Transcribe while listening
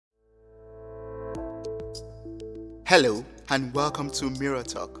Hello and welcome to Mirror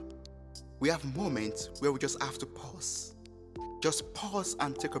Talk. We have moments where we just have to pause. Just pause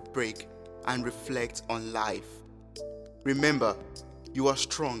and take a break and reflect on life. Remember, you are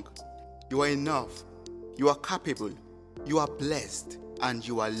strong, you are enough, you are capable, you are blessed, and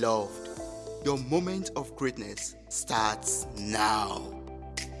you are loved. Your moment of greatness starts now.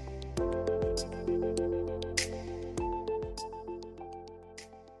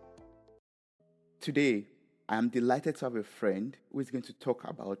 Today, I am delighted to have a friend who is going to talk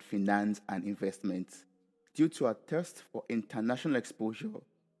about finance and investments. Due to her thirst for international exposure,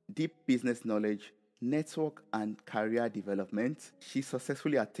 deep business knowledge, network, and career development, she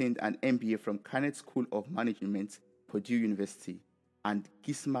successfully attained an MBA from Carnegie School of Management, Purdue University, and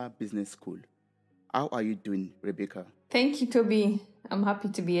GISMA Business School. How are you doing, Rebecca? Thank you, Toby. I'm happy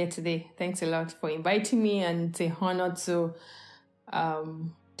to be here today. Thanks a lot for inviting me, and it's an honor to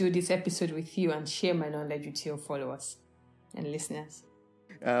do this episode with you and share my knowledge with your followers and listeners.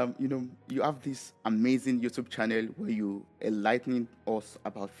 You have this amazing YouTube channel where you enlightening us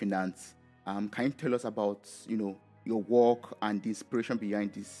about finance. Can you tell us about, your work and the inspiration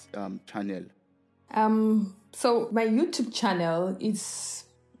behind this channel? So my YouTube channel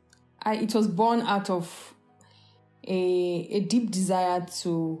it was born out of a deep desire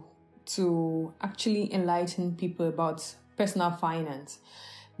to actually enlighten people about personal finance.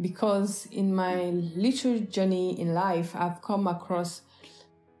 Because in my little journey in life, I've come across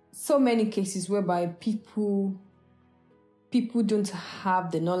so many cases whereby people don't have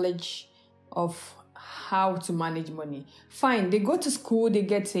the knowledge of how to manage money. Fine, they go to school, they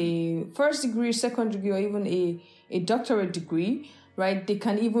get a first degree, second degree, or even a doctorate degree, right? They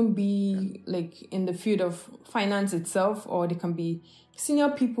can even be like in the field of finance itself, or they can be senior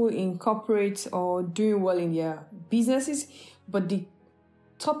people in corporate or doing well in their businesses, but the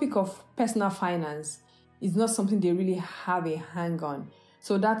topic of personal finance is not something they really have a hang on.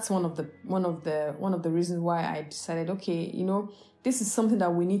 So that's one of the reasons why I decided, okay, this is something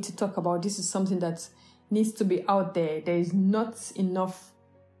that we need to talk about. This is something that needs to be out there. There's not enough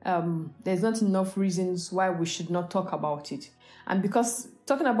reasons why we should not talk about it. And because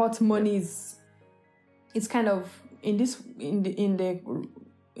talking about money it's kind of in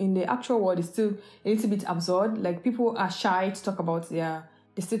the actual world is still a little bit absurd. Like, people are shy to talk about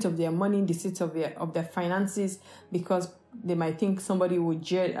the state of their money, the state of their finances, because they might think somebody would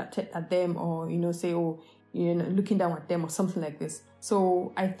jeer at them, or say, looking down at them or something like this.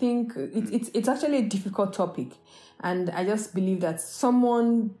 So I think it's actually a difficult topic, and I just believe that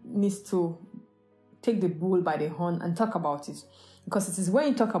someone needs to take the bull by the horn and talk about it, because it is when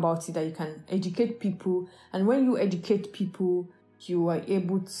you talk about it that you can educate people, and when you educate people, you are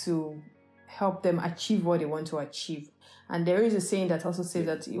able to help them achieve what they want to achieve. And there is a saying that also says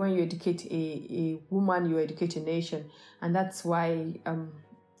that when you educate a woman, you educate a nation. And that's why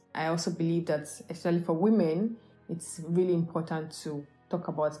I also believe that, especially for women, it's really important to talk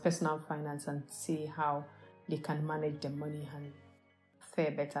about personal finance and see how they can manage their money and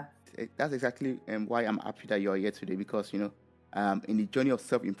fare better. That's exactly why I'm happy that you're here today, because, in the journey of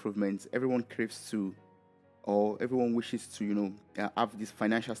self-improvement, everyone craves to, or everyone wishes to, have this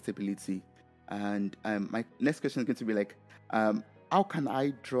financial stability. And my next question is going to be like, how can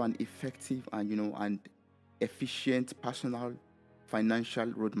I draw an effective and efficient personal financial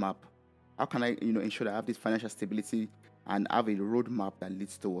roadmap? How can I ensure that I have this financial stability and have a roadmap that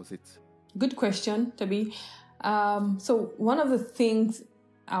leads towards it? Good question, Toby. So one of the things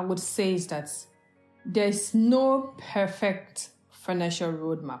I would say is that there's no perfect financial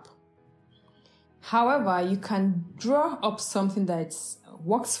roadmap. However, you can draw up something that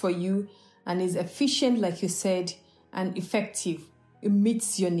works for you and is efficient, like you said, and effective. It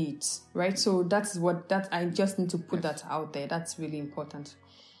meets your needs, right? So that I just need to put that out there. That's really important.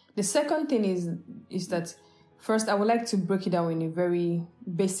 The second thing is that, first, I would like to break it down in a very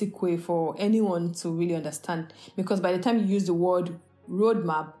basic way for anyone to really understand, because by the time you use the word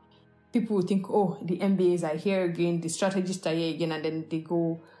roadmap, people will think, oh, the MBAs are here again, the strategists are here again, and then they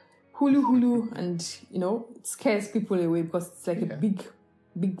go hulu, and it scares people away, because it's like a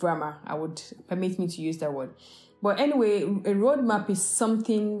big grammar. I would permit me to use that word. But anyway, a roadmap is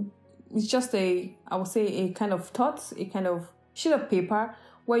something, it's just I would say a kind of thought, a kind of sheet of paper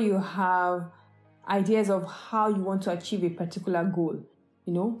where you have ideas of how you want to achieve a particular goal,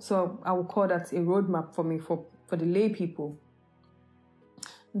 So I would call that a roadmap for me, for the lay people.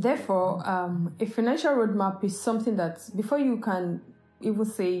 Therefore, a financial roadmap is something that before you can even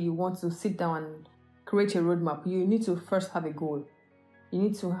say you want to sit down and create a roadmap, you need to first have a goal. You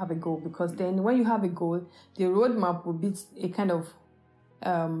need to have a goal, because then when you have a goal, the roadmap will be a kind of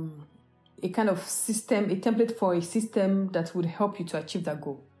a kind of system, a template for a system that would help you to achieve that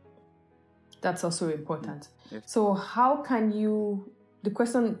goal. That's also important. Yes. So how can you, the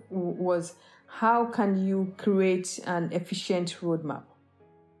question was, how can you create an efficient roadmap?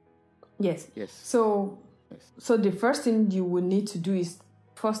 Yes. So the first thing you will need to do is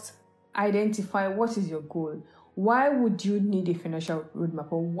first identify what is your goal. Why would you need a financial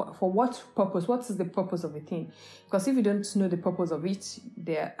roadmap, or for what purpose? What is the purpose of a thing? Because if you don't know the purpose of it,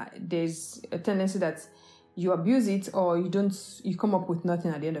 there's a tendency that you abuse it, or you come up with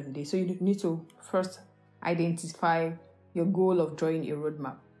nothing at the end of the day. So you need to first identify your goal of drawing a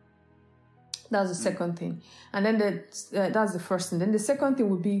roadmap. That's the second thing. And then that's the first thing. Then the second thing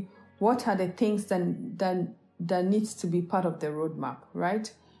would be, what are the things that needs to be part of the roadmap,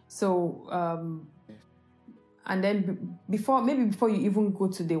 right? So, and then before you even go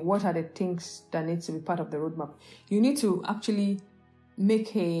to what are the things that need to be part of the roadmap, you need to actually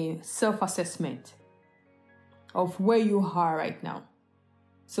make a self-assessment of where you are right now.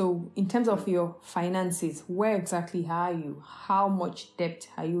 So in terms of your finances, where exactly are you? How much debt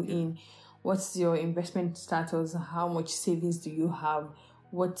are you in? What's your investment status? How much savings do you have?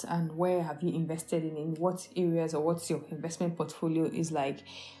 What and where have you invested in what areas, or what's your investment portfolio is like?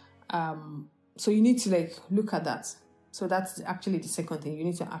 So you need to look at that. So that's actually the second thing. You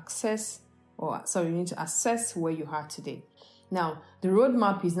need to assess where you are today. Now, the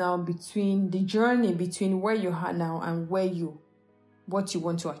roadmap is now the journey between where you are now and what you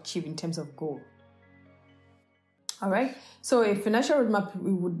want to achieve in terms of goal. All right. So a financial roadmap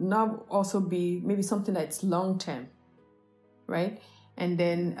would now also be maybe something that's long term, right? And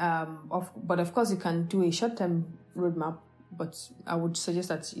then, but of course, you can do a short term roadmap, but I would suggest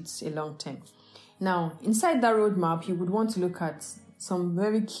that it's a long term. Now, inside that roadmap, you would want to look at some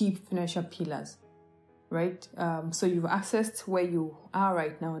very key financial pillars, right? So you've accessed where you are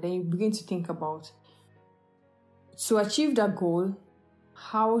right now. Then you begin to think about, to achieve that goal,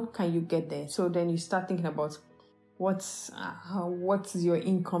 how can you get there? So then you start thinking about what's your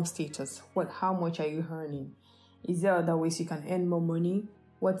income status? How much are you earning? Is there other ways you can earn more money?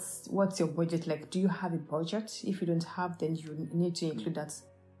 What's your budget like? Do you have a budget? If you don't have, then you need to include that.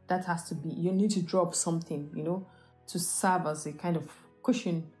 That has to be, you need to drop something, to serve as a kind of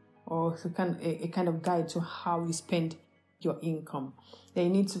cushion, or a kind of guide to how you spend your income. Then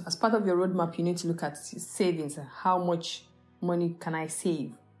you need to, as part of your roadmap, you need to look at savings. How much money can I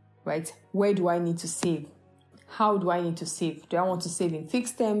save, right? Where do I need to save? How do I need to save? Do I want to save in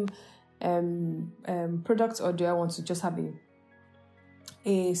fixed term products, or do I want to just have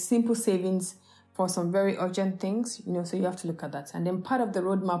a simple savings for some very urgent things? So you have to look at that. And then part of the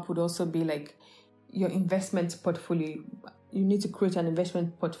roadmap would also be like your investment portfolio. You need to create an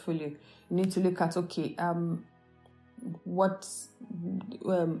investment portfolio. You need to look at, okay, in what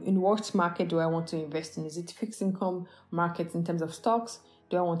market do I want to invest in? Is it fixed income market in terms of stocks?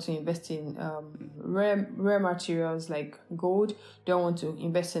 Do I want to invest in rare materials like gold? Do I want to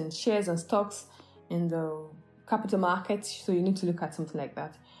invest in shares and stocks in the capital market? So you need to look at something like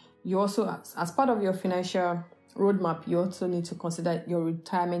that. You also, as part of your financial roadmap, you also need to consider your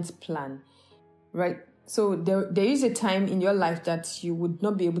retirement plan, right? So there is a time in your life that you would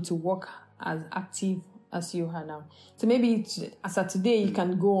not be able to work as active as you are now. So maybe as of today, you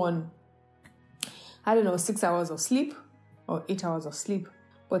can go on, 6 hours of sleep or 8 hours of sleep.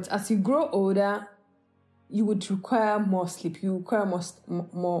 But as you grow older, you would require more sleep. You require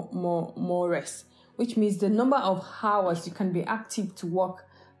more rest, which means the number of hours you can be active to work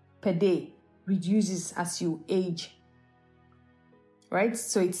per day reduces as you age, right?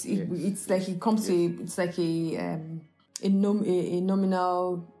 So it's like it comes to it's like a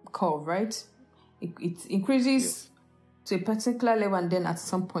nominal curve, right? It increases to a particular level, and then at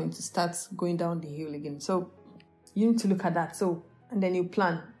some point it starts going down the hill again. So you need to look at that. So, and then you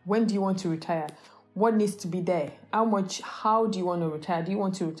plan, when do you want to retire? What needs to be there? How do you want to retire? Do you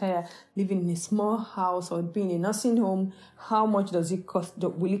want to retire living in a small house or being in a nursing home? How much does it cost?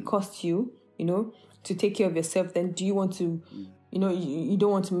 Will it cost you, to take care of yourself? Then do you want to, you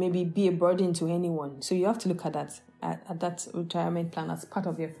don't want to maybe be a burden to anyone. So you have to look at that, at that retirement plan as part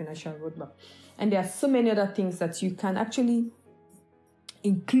of your financial roadmap. And there are so many other things that you can actually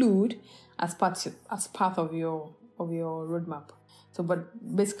include as part of your roadmap. So,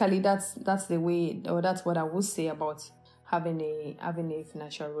 but basically, that's the way, or that's what I would say about having a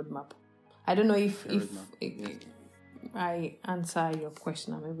financial roadmap. I don't know if I answer your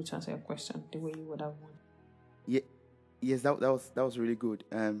question. I'm able to answer your question the way you would have wanted. Yeah, yes, that was really good.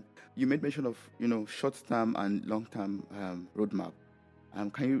 You made mention of short-term and long-term roadmap.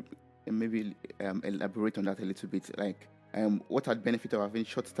 Can you maybe elaborate on that a little bit? Like, what are the benefits of having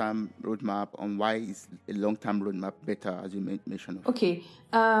short-term roadmap, and why is a long-term roadmap better, as you mentioned? Okay,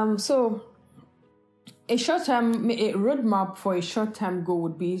 so a roadmap for a short-term goal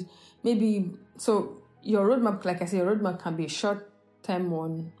would be maybe, so your roadmap, like I said, your roadmap can be a short-term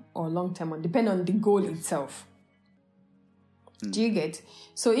one or long-term one, depending on the goal itself. Do you get?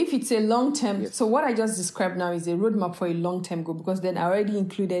 So if it's a long-term, so what I just described now is a roadmap for a long-term goal, because then I already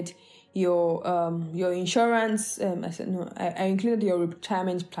included your insurance. I included your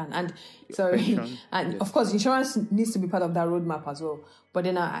retirement plan, and of course insurance needs to be part of that roadmap as well. But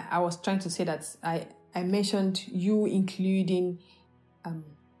then I was trying to say that I mentioned you including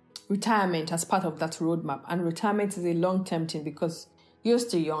retirement as part of that roadmap, and retirement is a long-term thing because you're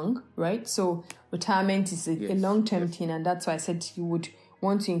still young, right? So retirement is a long-term thing, and that's why I said you would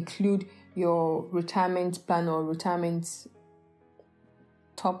want to include your retirement plan or retirement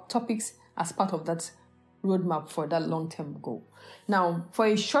topics as part of that roadmap for that long-term goal. Now, for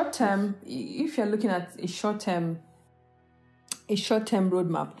a short-term, if you're looking at a short-term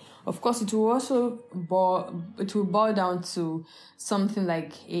roadmap, of course, it will also boil down to something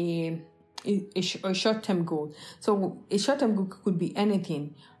like a short-term goal. So a short-term goal could be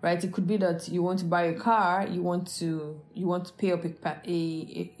anything, right? It could be that you want to buy a car, you want to pay up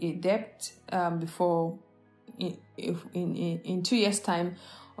a debt before in 2 years' time,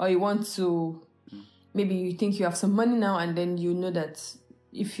 or you want to, maybe you think you have some money now, and then you know that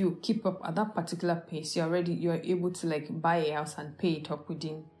if you keep up at that particular pace, you're able to like buy a house and pay it up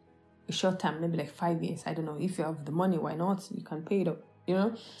within a short time, maybe like 5 years. I don't know, if you have the money, why not? You can pay it up,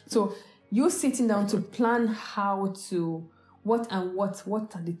 So you're sitting down to plan how to to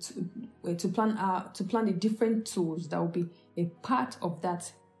plan the different tools that will be a part of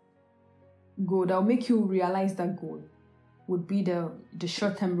that goal, that will make you realize that goal, would be the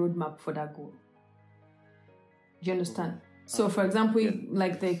short-term roadmap for that goal. Do you understand? So for example,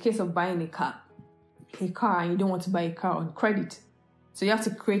 like the case of buying a car, and you don't want to buy a car on credit. So you have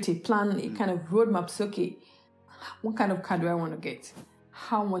to create a plan, a kind of roadmap. So, okay, what kind of car do I want to get?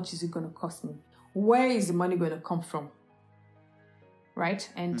 How much is it going to cost me? Where is the money going to come from? Right?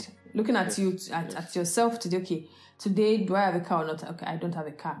 And looking at at yourself today, okay, today, do I have a car or not? Okay, I don't have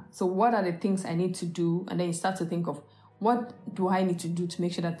a car. So what are the things I need to do? And then you start to think of, what do I need to do to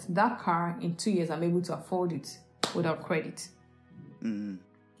make sure that that car in 2 years, I'm able to afford it without credit? And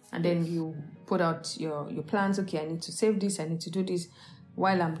then you put out your plans. Okay, I need to save this, I need to do this.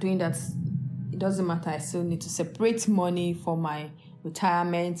 While I'm doing that, it doesn't matter. I still need to separate money for my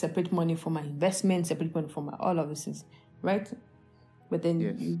retirement, separate money for my investment, separate money for my all of these things, right? But then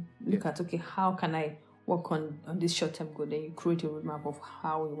you look at, okay, how can I work on this short-term goal? Then you create a roadmap of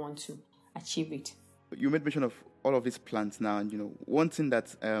how you want to achieve it. You made mention of all of these plans now, and one thing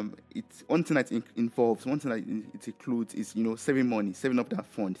that involves, one thing that it includes is saving money, saving up that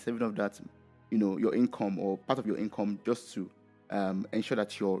fund, saving up that your income or part of your income, just to ensure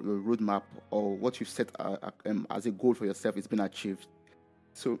that your roadmap or what you set as a goal for yourself is being achieved.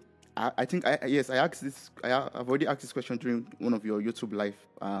 So I think I've already asked this question during one of your YouTube live,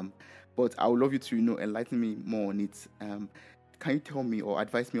 but I would love you to enlighten me more on it. Can you tell me or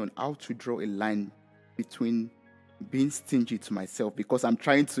advise me on how to draw a line between being stingy to myself because I'm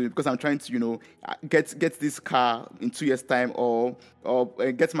trying to get this car in 2 years' time, or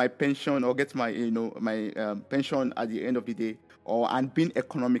get my pension, or get my pension at the end of the day, and being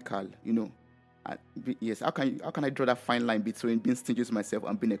economical, yes, how can I draw that fine line between being stingy to myself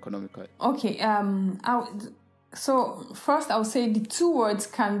and being economical? Okay, so first I would say the two words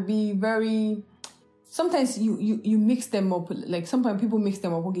can be very, sometimes you mix them up, like sometimes people mix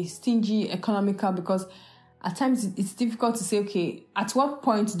them up, okay, stingy, economical, because at times it's difficult to say, okay, at what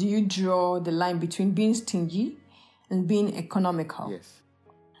point do you draw the line between being stingy and being economical? Yes.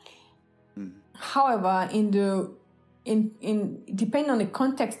 However, in depending on the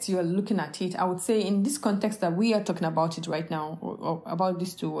context you are looking at it, I would say in this context that we are talking about it right now, or about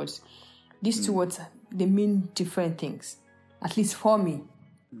these two words, they mean different things. At least for me,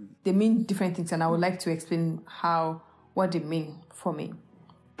 they mean different things, and I would like to explain what they mean for me.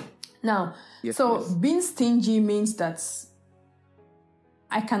 Now, being stingy means that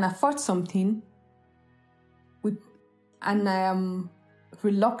I can afford something and I am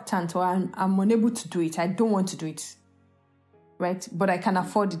reluctant, or I'm unable to do it. I don't want to do it, right? But I can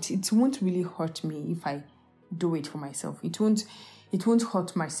afford it. It won't really hurt me if I do it for myself. It won't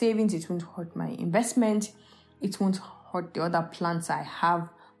hurt my savings. It won't hurt my investment. It won't hurt the other plans I have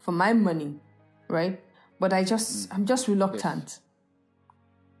for my money, right? But I'm just reluctant. Yes.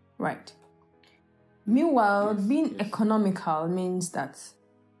 Right. Meanwhile, being economical means that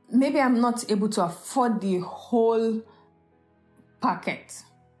maybe I'm not able to afford the whole packet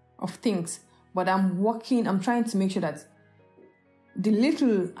of things, but I'm trying to make sure that the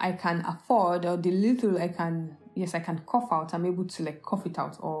little I can afford, or the little I can cough out, I'm able to like cough it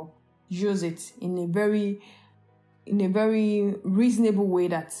out or use it in a very reasonable way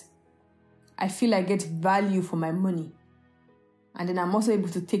that I feel I get value for my money. And then I'm also able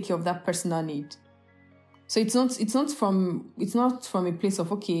to take care of that personal need. So it's not from a place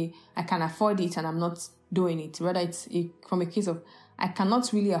of, okay, I can afford it and I'm not doing it. Rather, it's from a case of, I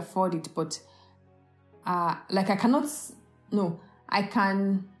cannot really afford it, but I cannot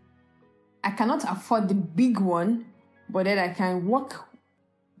afford the big one, but then I can work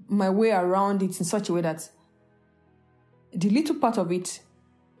my way around it in such a way that the little part of it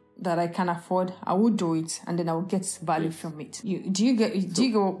that I can afford, I will do it, and then I will get value from it. Do you get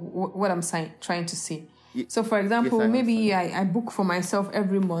what I'm trying to say? So, for example, maybe I book for myself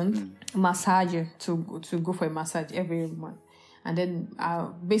every month massage to go for a massage every month, and then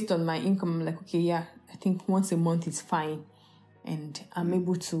based on my income, I'm like, okay, yeah, I think once a month is fine, and I'm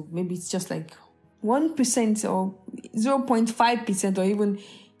able to, maybe it's just like 1% or 0.5% or even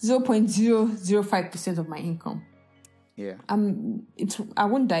 0.005% of my income. Yeah. I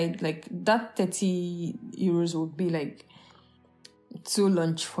won't die. Like that 30 euros would be like 2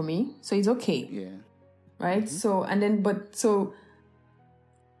 lunch for me, so it's okay. Yeah. Right. So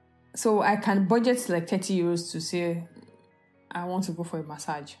so I can budget like 30 euros to say I want to go for a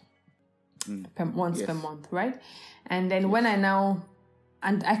massage once per month, right? And then when I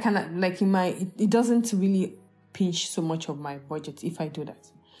can like it doesn't really pinch so much of my budget if I do that.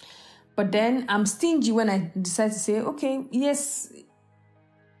 But then I'm stingy when I decide to say, okay, yes,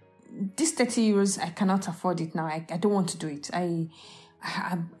 this 30 euros, I cannot afford it now. I don't want to do it.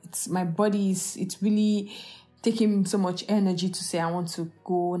 It's my body it's really taking so much energy to say I want to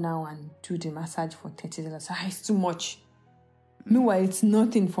go now and do the massage for $30. It's too much. Meanwhile, it's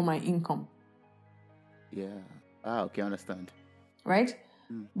nothing for my income. Yeah. Okay, I understand. Right?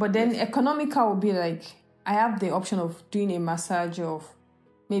 But then economical would be like, I have the option of doing a massage of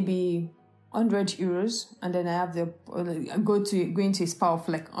maybe 100 euros, and then I have going to a spa of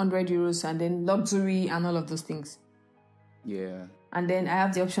like 100 euros, and then luxury and all of those things. Yeah. And then I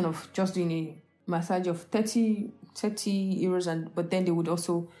have the option of just doing a massage of 30 euros, but then they would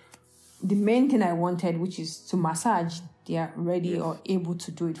also, the main thing I wanted, which is to massage, they are ready or able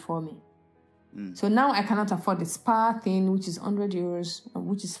to do it for me. So now I cannot afford the spa thing, which is 100 euros,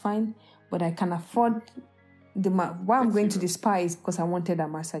 which is fine, but I can afford why I'm going to the spa is because I wanted a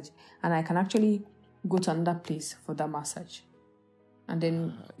massage, and I can actually go to another place for that massage, and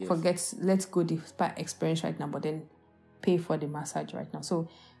then let's go the spa experience right now, but then pay for the massage right now. So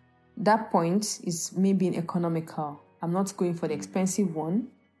that point is me being economical. I'm not going for the expensive one.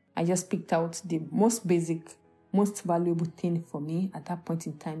 I just picked out the most basic, most valuable thing for me at that point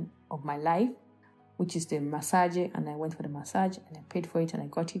in time of my life, which is the massage, and I went for the massage and I paid for it and I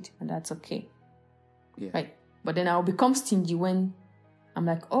got it, and that's okay. Yeah. Right. But then I'll become stingy when I'm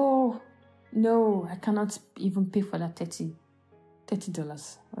like, oh, no, I cannot even pay for that $30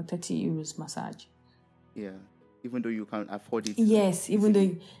 or 30 euros massage. Yeah. Even though you can afford it. Yes, even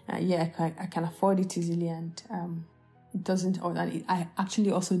though, I can afford it easily, and it doesn't, I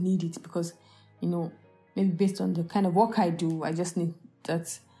actually also need it because, maybe based on the kind of work I do, I just need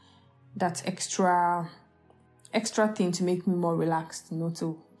that extra thing to make me more relaxed,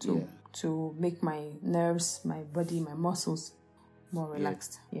 to make my nerves, my body, my muscles more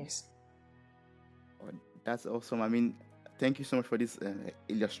relaxed. Yes. That's awesome. I mean, thank you so much for this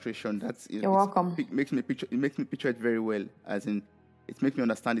illustration. You're welcome. It makes me picture it very well. As in, it makes me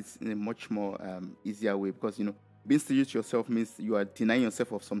understand it in a much more easier way, because being stingy to yourself means you are denying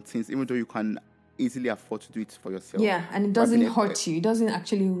yourself of some things, even though you can easily afford to do it for yourself. Yeah, and it doesn't hurt you. It doesn't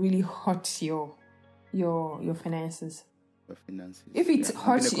actually really hurt your finances. If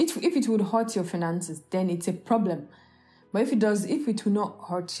it would hurt your finances, then it's a problem. But if it will not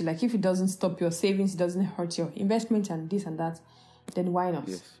hurt you, like if it doesn't stop your savings, it doesn't hurt your investment and this and that, then why not?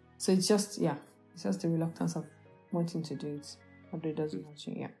 Yes. So it's just the reluctance of wanting to do it, but it doesn't hurt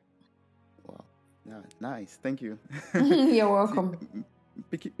you. Yeah. Wow. Yeah, nice. Thank you. You're welcome.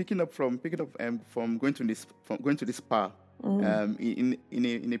 Picking up from going to the spa. In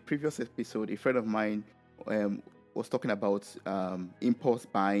a previous episode, a friend of mine was talking about impulse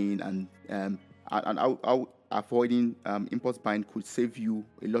buying and how avoiding impulse buying could save you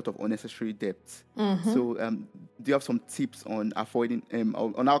a lot of unnecessary debts. So do you have some tips on avoiding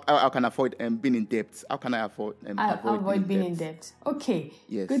on how can I avoid being in debt? How can I avoid being in debt? Okay.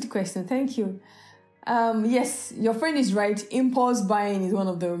 Yes. Good question. Thank you. Yes, your friend is right. Impulse buying is one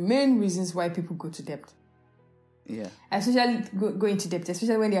of the main reasons why people go to debt. Yeah. Especially go into debt,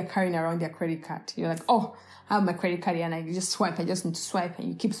 especially when they are carrying around their credit card. You're like, oh, I have my credit card here and I just swipe. I just need to swipe. And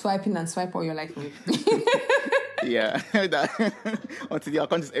you keep swiping and swipe all your life. Yeah. Until your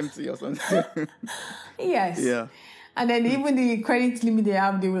account is empty or something. Yes. Yeah. And then even the credit limit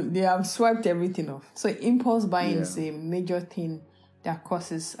they have swiped everything off. So impulse buying is a major thing that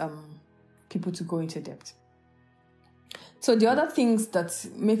causes people to go into debt. So the other things that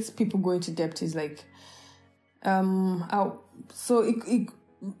makes people go into debt is like,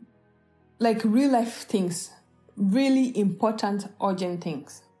 like real life things, really important, urgent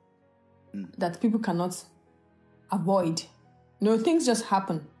things that people cannot avoid. Things just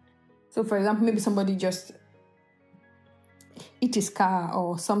happen. So for example, maybe somebody just hit his car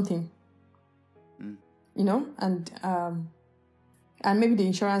or something, and maybe the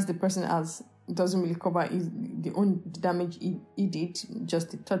insurance the person has doesn't really cover the own damage he did,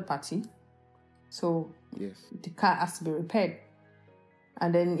 just the third party. So the car has to be repaired.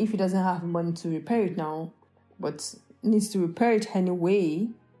 And then if he doesn't have money to repair it now, but needs to repair it anyway,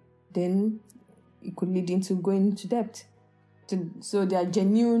 then it could lead into going into debt. So there are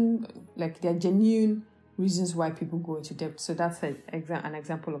genuine reasons why people go into debt. So that's an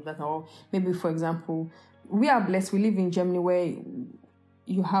example of that. Or maybe, for example, we are blessed. We live in Germany where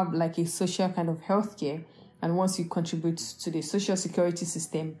you have like a social kind of healthcare, and once you contribute to the social security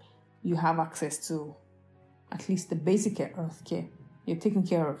system, you have access to at least the basic healthcare. You're taken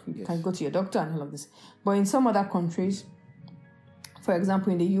care of. You can go to your doctor and all of this. But in some other countries, for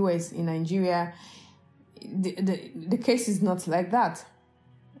example, in the US, in Nigeria, the case is not like that.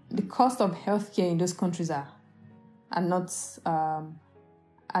 The cost of healthcare in those countries are not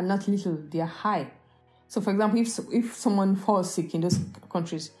little. They are high. So, for example, if someone falls sick in those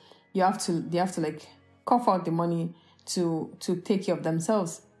countries, they have to like cough out the money to take care of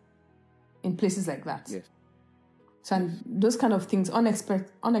themselves in places like that. Yes. So, and those kind of things,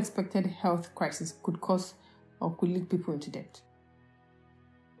 unexpected health crisis could cause or could lead people into debt.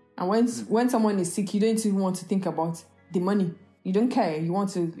 And when someone is sick, you don't even want to think about the money. You don't care. You want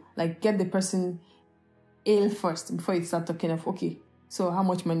to like get the person ill first before you start talking of, okay, so how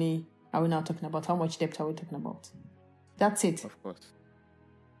much money are we now talking about? How much debt are we talking about? That's it. Of course.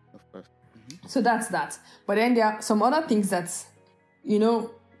 Mm-hmm. So that's that. But then there are some other things that,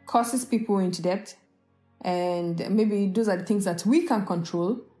 causes people into debt. And maybe those are the things that we can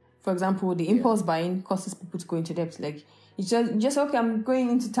control. For example, the impulse buying causes people to go into debt. Like, you just okay, I'm going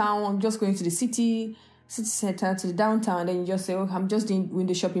into town, I'm just going to the city center, to the downtown, and then you just say, oh, I'm just doing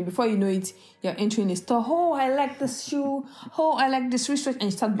window shopping. Before you know it, you're entering a store. Oh, I like this shoe. Oh, I like this wristwatch. And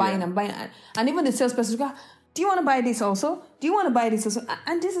you start buying and buying. And even the salesperson goes, do you want to buy this also? Do you want to buy this also?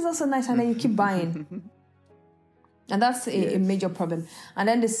 And this is also nice. And then you keep buying. And that's a major problem. And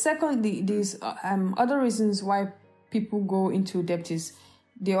then the second, these other reasons why people go into debt is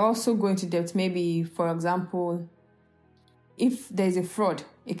they also go into debt. Maybe, for example, if there's a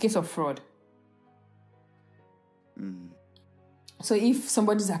case of fraud. So if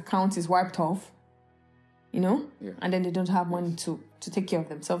somebody's account is wiped off, and then they don't have money to take care of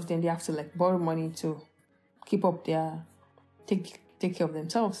themselves, then they have to like borrow money to keep up take care of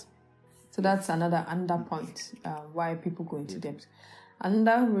themselves. So that's another point why people go into debt.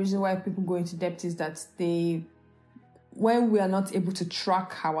 Another reason why people go into debt is that when we are not able to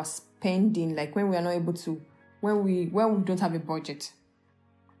track our spending, like when we are not able to, when we don't have a budget.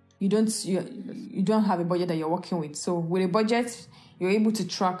 You don't have a budget that you're working with. So with a budget, you're able to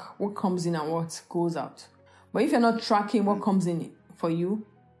track what comes in and what goes out. But if you're not tracking what comes in for you,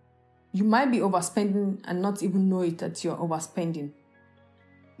 you might be overspending and not even know it that you're overspending.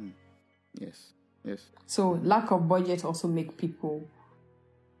 Yes. So lack of budget also make people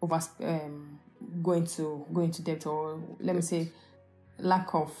go into debt, or let me say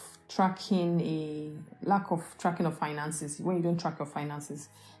lack of tracking of finances. When you don't track your finances,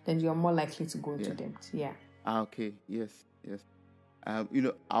 then you're more likely to go into debt. Yeah. Okay. Yes. This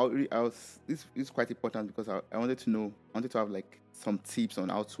is quite important because I wanted to have like some tips on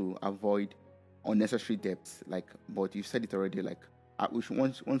how to avoid unnecessary debts. Like, but you said it already. Like, we should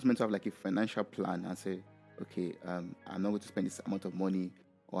once meant to have like a financial plan and say, okay, I'm not going to spend this amount of money,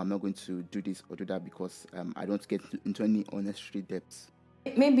 or I'm not going to do this or do that because I don't get into any unnecessary debts.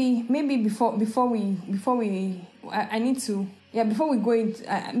 Maybe before we go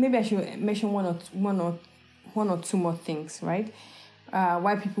into maybe I should mention one or two more things, right?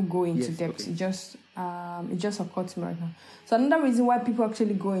 Why people go into debt. Okay. It just occurred to me right now. So another reason why people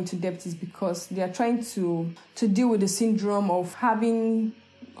actually go into debt is because they are trying to deal with the syndrome of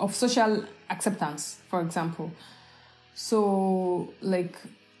social acceptance, for example. So like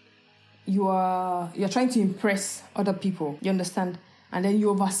you're trying to impress other people. You understand? And then you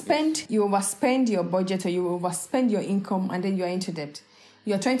overspend your budget, or you overspend your income, and then you're into debt.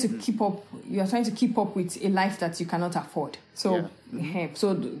 You're trying to keep up with a life that you cannot afford. So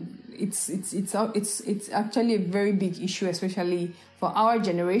so it's actually a very big issue, especially for our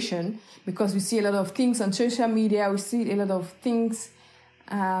generation, because we see a lot of things on social media, we see a lot of things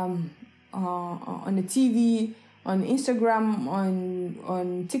on the TV, on Instagram,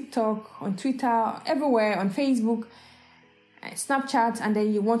 on TikTok, on Twitter, everywhere, on Facebook, Snapchat, and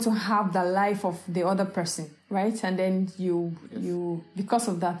then you want to have the life of the other person, right? And then you because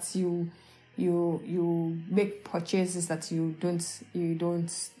of that you make purchases that you don't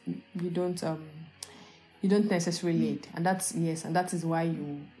necessarily need. And that is why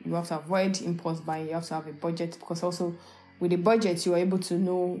you have to avoid impulse buying. You have to have a budget, because also with a budget you are able to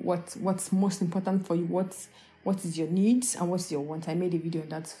know what's most important for you, what is your needs and what's your want. I made a video on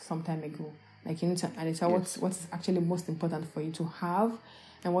that some time ago. Like, you need to identify what's actually most important for you to have,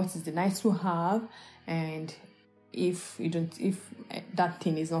 and what is the nice to have. And if that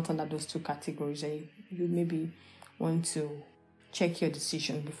thing is not under those two categories, then you maybe want to check your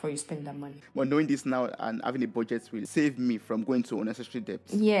decision before you spend that money. Well, knowing this now and having a budget will save me from going to unnecessary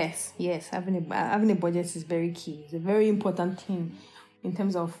debts. Yes. Having a budget is very key. It's a very important thing in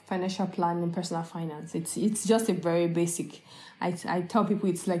terms of financial planning, personal finance. It's just a very basic. I tell people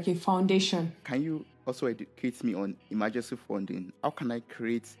it's like a foundation. Can you also educate me on emergency funding? How can I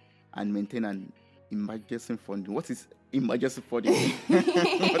create and maintain an emergency funding? What is emergency funding?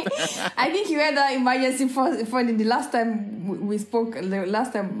 I think you heard that emergency funding the last time we spoke. The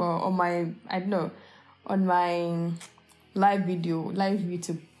last time on my live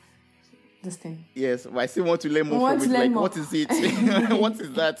YouTube. This thing. Yes, but I still want to learn more from it. Like, what is it? What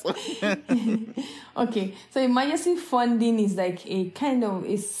is that? Okay, so emergency funding is like a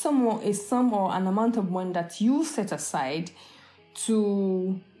sum or an amount of money that you set aside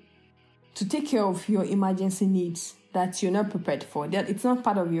to take care of your emergency needs that you're not prepared for. That it's not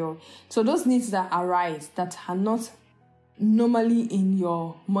part of so those needs that arise that are not normally in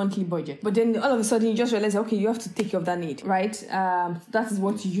your monthly budget, but then all of a sudden you just realize, okay, you have to take care of that need, right? That is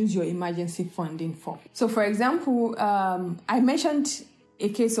what you use your emergency funding for. So for example, I mentioned a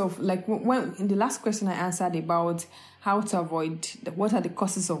case of like when in the last question I answered about how to avoid what are the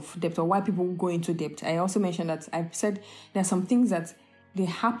causes of debt or why people go into debt. I also mentioned that I've said there are some things that they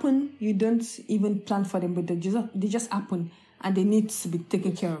happen, you don't even plan for them, but they just happen and they need to be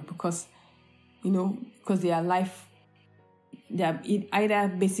taken care of because they are they are either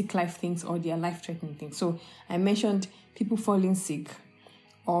basic life things or they are life-threatening things. So I mentioned people falling sick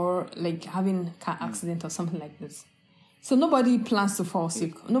or like having car accident or something like this. So nobody plans to fall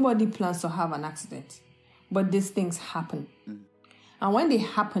sick. Nobody plans to have an accident. But these things happen. And when they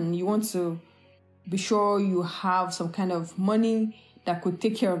happen, you want to be sure you have some kind of money that could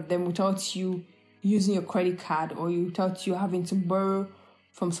take care of them without you using your credit card or without you having to borrow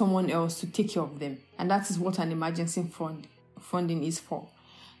from someone else to take care of them. And that is what an emergency funding is for.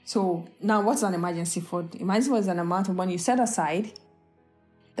 So now what's an emergency fund? Emergency fund is an amount of money you set aside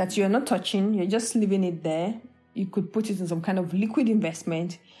that you're not touching, you're just leaving it there. You could put it in some kind of liquid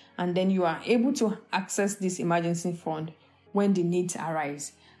investment, and then you are able to access this emergency fund when the needs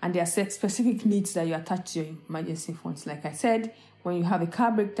arise. And there are specific needs that you attach to your emergency funds. Like I said, when you have a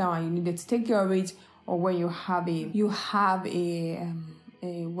car breakdown and you needed to take care of it, or when you have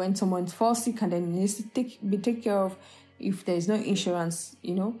when someone falls sick and then needs to be taken care of, if there is no insurance,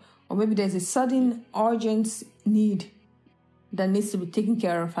 or maybe there's a sudden urgent need that needs to be taken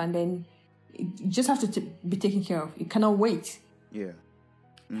care of, and then you just have to be taken care of. It cannot wait. Yeah.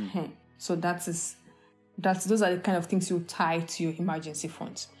 So those are the kind of things you tie to your emergency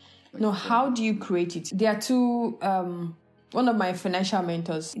funds. Now, how do you create it? There are two. One of my financial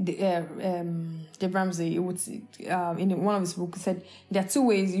mentors, Dave Ramsey, in one of his books, said there are two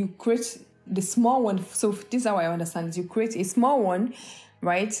ways you create the small one. So this is how I understand it. You create a small one,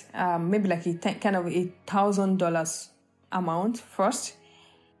 right? Maybe like kind of $1,000 amount first.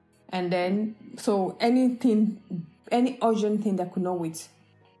 And then, so any urgent thing that could not wait,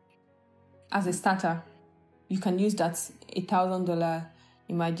 as a starter, you can use that $1,000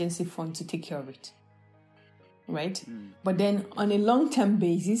 emergency fund to take care of it, right? But then on a long-term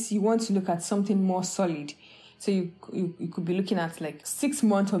basis, you want to look at something more solid. So you could be looking at like 6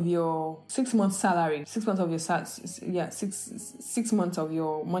 months of your 6 months salary, 6 months of your 6 months of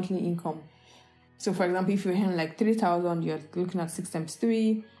your monthly income. So for example, if you're earning like $3,000, you're looking at 6 times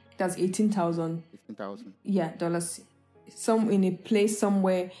 3. That's $18,000. Dollars. Some in a place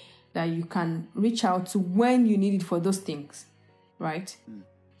somewhere that you can reach out to when you need it for those things, right?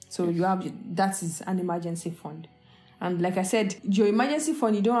 So you have, that is an emergency fund. And like I said, your emergency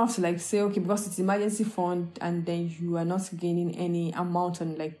fund, you don't have to like say, okay, because it's emergency fund and then you are not gaining any amount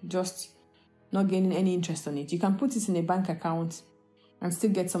on, like, just not gaining any interest on it. You can put it in a bank account and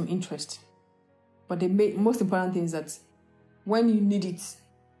still get some interest. But the most important thing is that when you need it,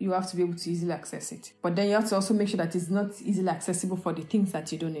 you have to be able to easily access it. But then you have to also make sure that it's not easily accessible for the things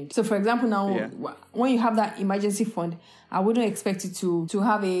that you don't need. So for example, now, when you have that emergency fund, I wouldn't expect you to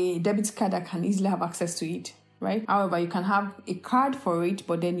have a debit card that can easily have access to it, right? However, you can have a card for it,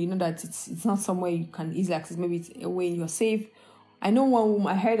 but then you know that it's not somewhere you can easily access. Maybe it's away in your safe. I know one woman,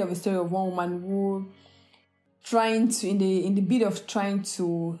 I heard of a story of one woman who trying to, in the bid of trying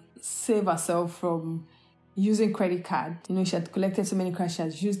to save herself from using credit card. You know, she had collected so many cards she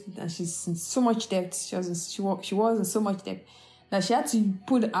has used, and she's in so much debt. She was in so much debt that she had to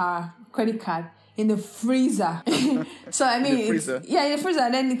put her credit card in the freezer. So I mean, in the freezer,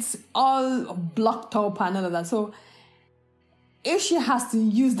 and then it's all blocked up and all of that. So if she has to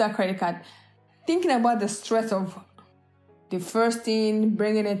use that credit card, thinking about the stress of the first thing,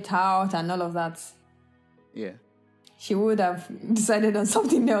 bringing it out, and all of that, yeah, she would have decided on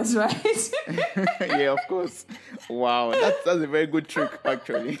something else, right? Yeah, of course. Wow, that's a very good trick,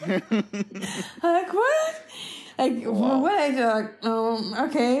 actually. Like, what? Like, wow. What?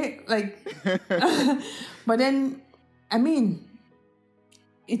 Okay, like, but then, I mean,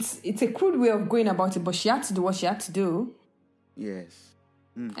 it's a crude way of going about it, but she had to do what she had to do. Yes.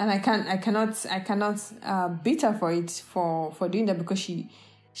 And I cannot beat her for it, for doing that, because she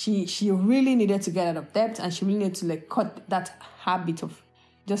really needed to get out of debt, and she really needed to like cut that habit of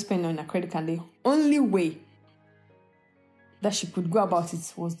just spending on a credit card. The only way that she could go about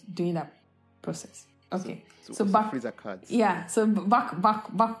it was doing that process. Okay. So back, cards. Yeah. So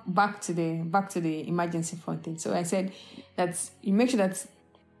back to the emergency fund thing. So I said that you make sure that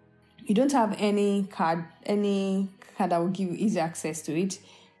you don't have any card that will give you easy access to it,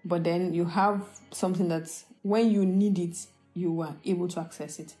 but then you have something that when you need it, you are able to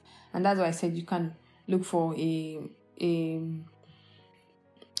access it. And that's why I said you can look for you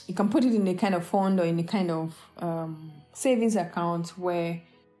can put it in a kind of fund or in a kind of savings account where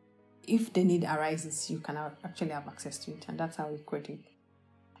if the need arises, you can actually have access to it. And that's how we created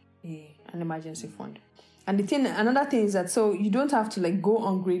an emergency fund. And another thing is that, so you don't have to like go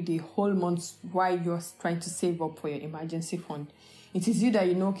hungry the whole month while you're trying to save up for your emergency fund. It is you that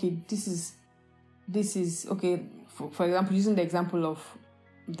you know, okay, this is okay. For example, using the example of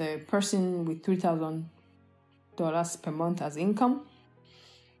the person with $3,000 per month as income,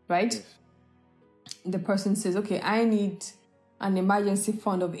 right? Yes. The person says, okay, I need an emergency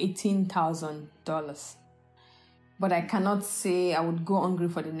fund of $18,000, but I cannot say I would go hungry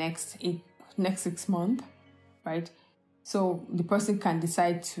for the next 6 months, right? So the person can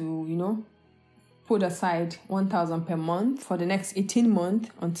decide to, you know, put aside $1,000 per month for the next 18 months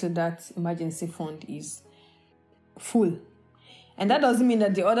until that emergency fund is full. And that doesn't mean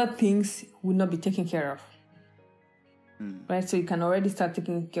that the other things will not be taken care of, right? So you can already start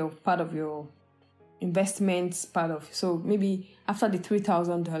taking care of part of your investments, so maybe after the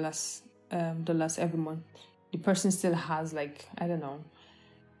 $3,000 every month, the person still has, like, I don't know,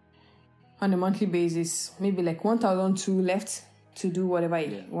 on a monthly basis, maybe like $1,200 left to do whatever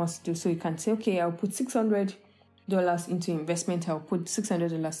he wants to do. So you can say, okay, I'll put $600 into investment. I'll put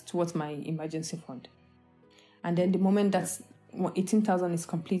 $600 towards my emergency fund. And then the moment that's 18,000 is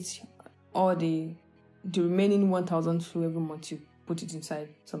complete, or the remaining 1,000 every month, you put it inside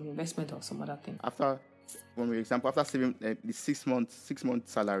some investment or some other thing. After saving the 6 month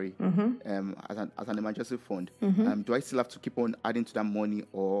salary as an emergency fund, do I still have to keep on adding to that money,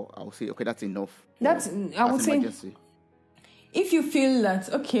 or I'll say, okay, that's enough? I would say, if you feel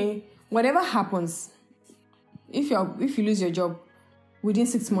that, okay, whatever happens, if you lose your job within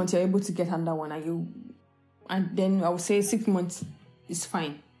 6 months, you're able to get another one, and then I would say 6 months is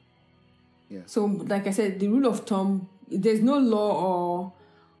fine. Yeah. So, like I said, the rule of thumb, there's no law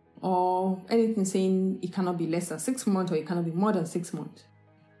or anything saying it cannot be less than 6 months or it cannot be more than 6 months.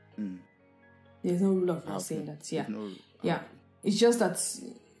 There's no rule of thumb saying that. Yeah. Yeah. It's just that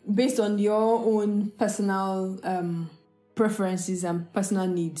based on your own personal preferences and personal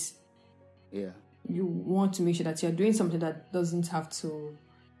needs. Yeah. You want to make sure that you're doing something that doesn't have to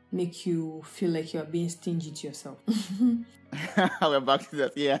make you feel like you're being stingy to yourself. We're back to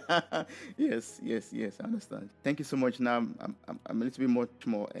that. Yeah. Yes. I understand. Thank you so much. Now I'm a little bit much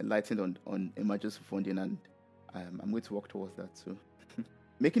more enlightened on emergency funding, and I'm going to work towards that too.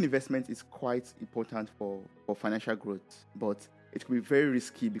 Making investments is quite important for financial growth, but it can be very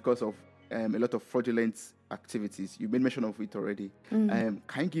risky because of a lot of fraudulent activities. You made mention of it already. Can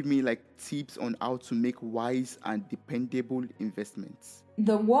you give me like tips on how to make wise and dependable investments?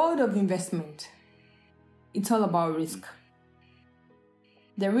 The world of investment, it's all about risk.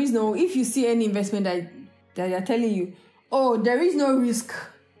 There is no, if you see any investment that they are telling you, oh, there is no risk,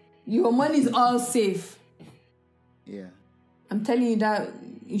 your money is all safe. Yeah. I'm telling you that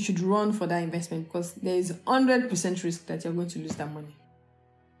you should run for that investment, because there is 100% risk that you're going to lose that money.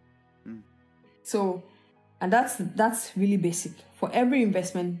 So, and that's really basic. For every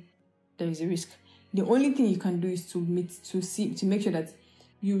investment, there is a risk. The only thing you can do is to make sure that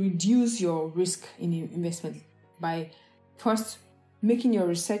you reduce your risk in investment by first making your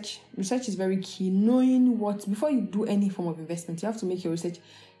research. Research is very key. Knowing before you do any form of investment, you have to make your research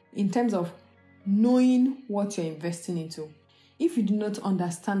in terms of knowing what you're investing into. If you do not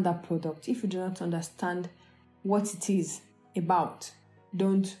understand that product, if you do not understand what it is about,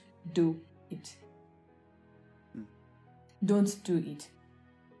 don't do it. Don't do it.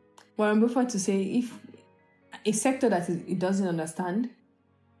 Warren Buffett to say, if a sector that it doesn't understand,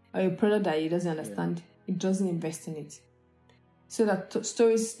 or a product that it doesn't understand, it doesn't invest in it. So that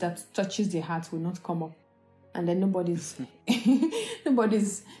stories that touches their heart will not come up. And then nobody's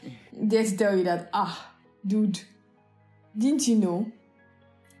there to tell you that, dude, didn't you know?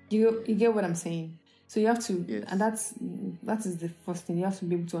 You get what I'm saying? So you have to, and that is the first thing. You have to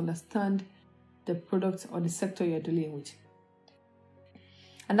be able to understand the product or the sector you're dealing with.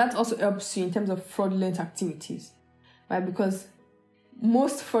 And that also helps you in terms of fraudulent activities, right? Because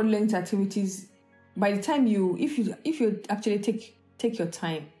most fraudulent activities, by the time if you actually take your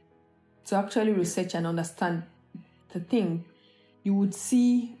time to actually research and understand the thing, you would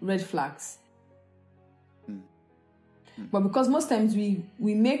see red flags. But because most times we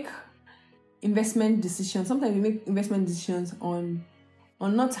make investment decisions, sometimes we make investment decisions on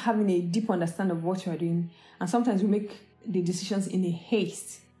not having a deep understanding of what you are doing, and sometimes we make the decisions in a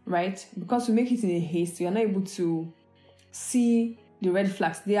haste, right? Because we make it in a haste, we are not able to see the red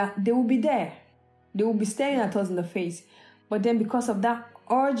flags. They will be there. They will be staring at us in the face. But then because of that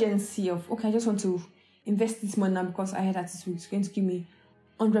urgency of, okay, I just want to invest this money now because I heard that it's going to give me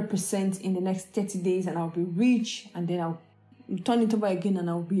 100% in the next 30 days and I'll be rich, and then I'll turn it over again and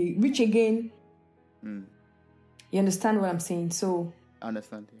I'll be rich again. You understand what I'm saying? So I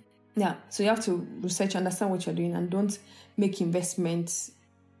understand. Yeah. So you have to research, understand what you're doing, and don't make investments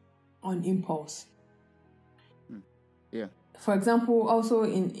on impulse. Yeah. For example, also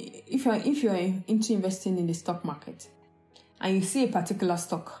if you're into investing in the stock market and you see a particular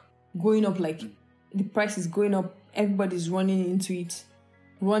stock going up, like the price is going up, everybody's running into it.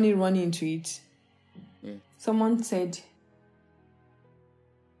 Yeah. Someone said,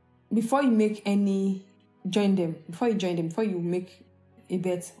 before you make before you make a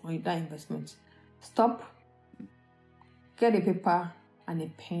bet on that investment, stop, get a paper and a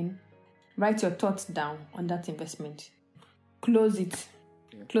pen, write your thoughts down on that investment, close it,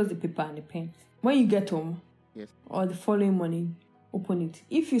 close the paper and the pen. When you get home, or the following morning, open it.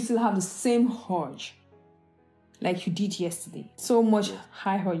 If you still have the same urge like you did yesterday, so much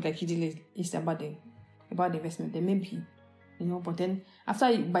high urge like you did yesterday about the investment, then maybe, but then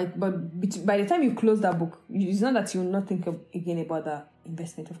by the time you close that book, it's not that you will not think again about that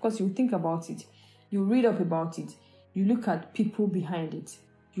investment. Of course, you think about it, you read up about it, you look at people behind it,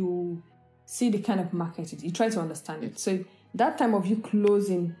 you see the kind of market you try to understand it. So that time of you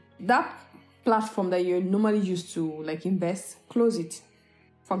closing that platform that you're normally used to like invest, close it,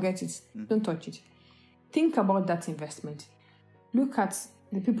 forget it, don't touch it. Think about that investment. Look at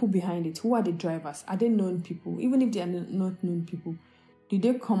the people behind it. Who are the drivers? Are they known people? Even if they are not known people, do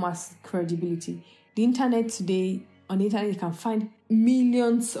they come as credibility? The internet today, on the internet, you can find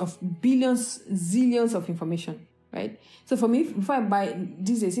millions of billions, zillions of information, right? So for me, before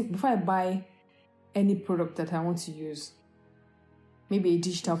I buy any product that I want to use, maybe a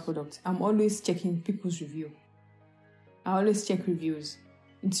digital product, I'm always checking people's review. I always check reviews.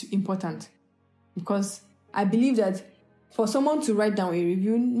 It's important because I believe that for someone to write down a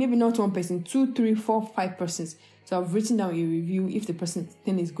review, maybe not one person, 2, 3, 4, 5 persons, so I've written down a review. If the person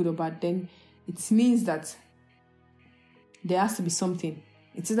thing is good or bad, then it means that there has to be something.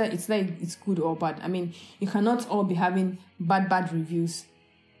 It's like it's good or bad. I mean, you cannot all be having bad reviews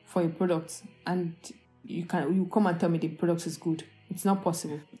for a product, and you come and tell me the product is good. It's not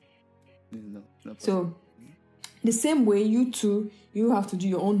possible. No, not possible. So the same way, you have to do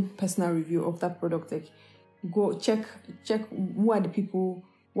your own personal review of that product. Like, go check who are the people,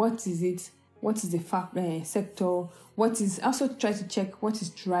 what is it, what is the sector, also try to check what is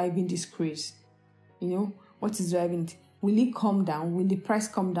driving this craze. What is driving it. will it come down? Will the price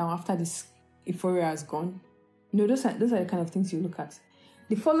come down after this euphoria has gone? Those are the kind of things you look at.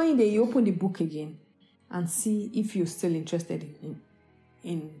 The following day, you open the book again and see if you're still interested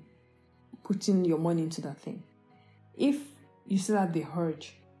in putting your money into that thing. If you still have the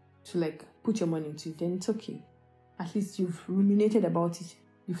urge to put your money into it, then it's okay. At least you've ruminated about it,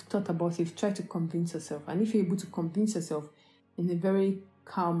 you've thought about it, you've tried to convince yourself. And if you're able to convince yourself in a very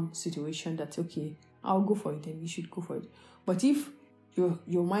calm situation that, okay, I'll go for it, then you should go for it. But if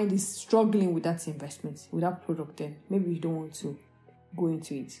your mind is struggling with that investment, with that product, then maybe you don't want to go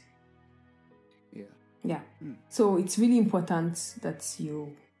into it. Yeah. So it's really important that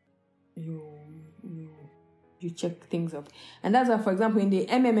you check things up. And that's why, for example, in the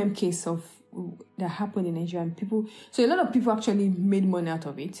MMM case that happened in Nigeria, and so a lot of people actually made money out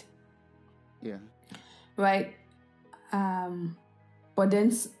of it. Yeah. Right? But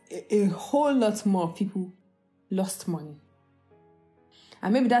then a whole lot more people lost money.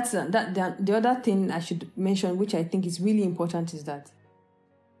 And maybe that's the other thing I should mention, which I think is really important, is that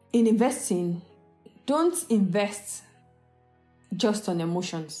in investing, don't invest just on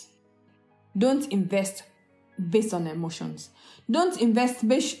emotions. Don't invest based on emotions. Don't invest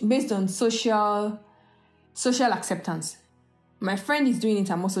based on social acceptance. My friend is doing it,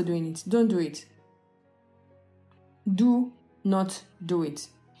 I'm also doing it. Don't do it. Do not do it.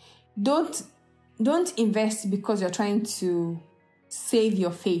 Don't invest because you're trying to save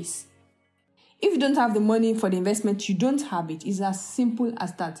your face. If you don't have the money for the investment, you don't have it. It's as simple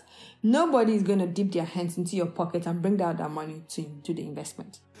as that. Nobody is going to dip their hands into your pocket and bring out that money to the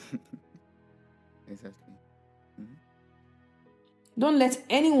investment. Exactly. Mm-hmm. Don't let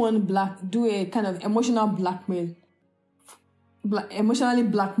anyone do a kind of emotionally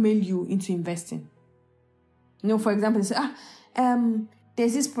blackmail you into investing. For example, say,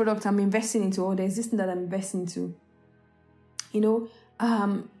 there's this product I'm investing into, or there's this thing that I'm investing into.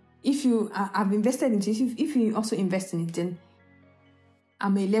 If I've invested into it, if you also invest in it, then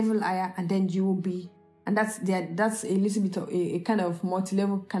I'm a level higher, and then you will be, and that's a little bit of a kind of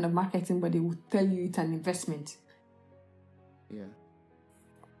multi-level kind of marketing, but they will tell you it's an investment. Yeah.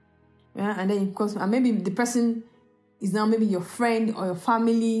 And then because maybe the person is now maybe your friend or your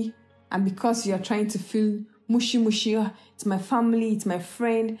family, and because you're trying to feel mushy, it's my family, it's my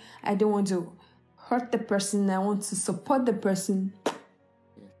friend, I don't want to hurt the person, I want to support the person.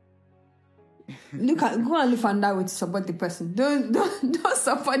 Go and look for that way to support the person. Don't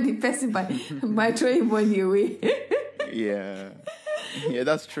support the person by throwing money away. Yeah,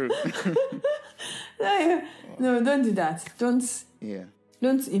 that's true. No, don't do that.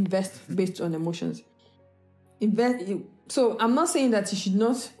 Don't invest based on emotions. So I'm not saying that you should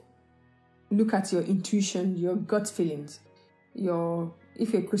not look at your intuition, your gut feelings. If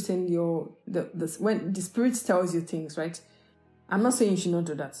you're a Christian, when the Spirit tells you things, right? I'm not saying you should not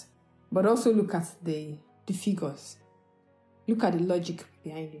do that. But also look at the figures. Look at the logic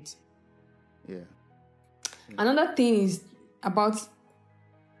behind it. Yeah. Another thing is about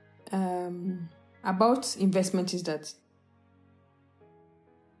investment is that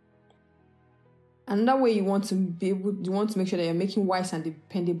another way you want to make sure that you're making wise and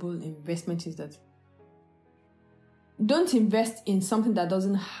dependable investment is that don't invest in something that does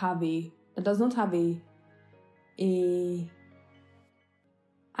not have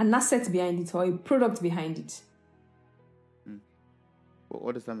an asset behind it or a product behind it.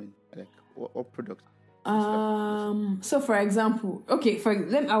 What does that mean? Like what product? So for example,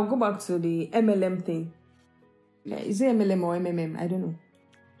 I'll go back to the MLM thing. Yes. Is it MLM or MMM? I don't know.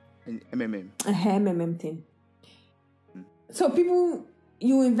 MMM. MMM thing. So people,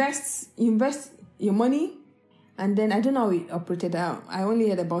 you invest your money, and then I don't know how it operated. I only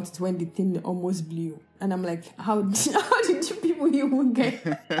heard about it when the thing almost blew, and I'm like, how did you people even get?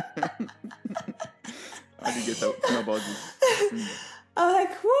 How did you get about this? I'm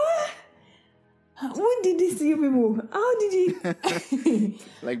like, what? Who did this to you people? How did you?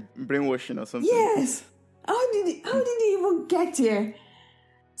 Like brainwashing or something? Yes. How did you even get here?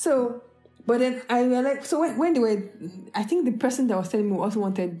 So, but then I realized. So when they were, I think the person that was telling me also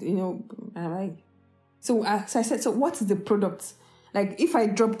wanted, I'm like, so I said, so what is the product? Like, if I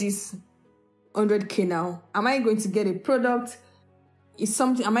drop this 100K now, am I going to get a product?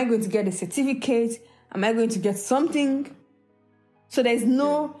 Am I going to get a certificate? Am I going to get something? So there's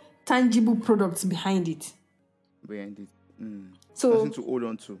no tangible products behind it. So nothing to hold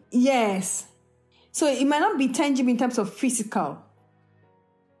on to. Yes. So it might not be tangible in terms of physical.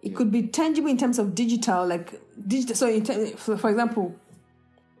 It could be tangible in terms of digital, So for example,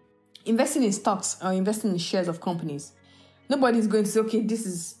 investing in stocks or investing in shares of companies, nobody's going to say, okay,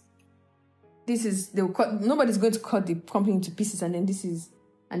 this nobody's going to cut the company into pieces and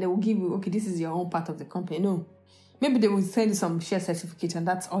they will give you, okay, this is your own part of the company. No. Maybe they will send you some share certificate and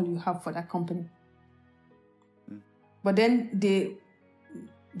that's all you have for that company. But then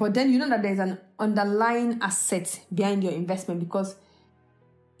you know that there's an underlying asset behind your investment, because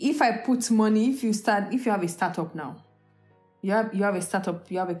if I put money, if you have a startup now, you have a startup,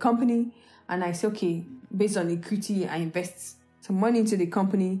 you have a company, and I say, okay, based on equity, I invest some money into the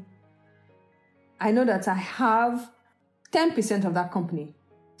company. I know that I have 10% of that company.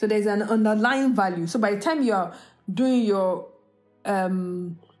 So there's an underlying value. So by the time you are doing your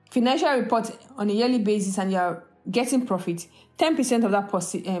financial report on a yearly basis and you're getting profit, 10% of that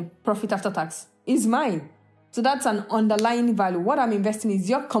profit after tax is mine. So that's an underlying value. What I'm investing is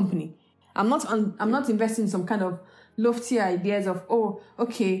your company. I'm not investing in some kind of lofty ideas of, oh,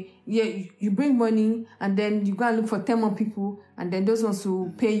 okay, yeah, you bring money and then you go and look for 10 more people and then those ones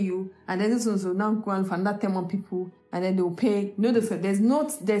will pay you and then those ones will now go and find that 10 more people and then they will pay. No, there's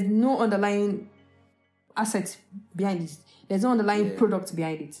no underlying asset behind it. There's no underlying product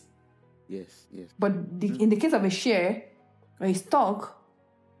behind it. Yes. But in the case of a share or a stock,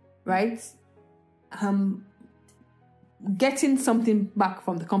 right, getting something back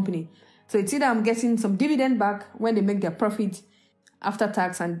from the company. So it's either I'm getting some dividend back when they make their profit after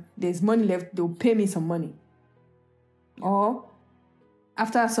tax and there's money left, they'll pay me some money. Or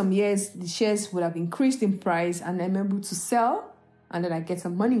after some years, the shares would have increased in price and I'm able to sell and then I get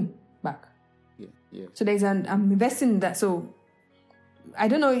some money back. Yeah. So I'm investing in that. So I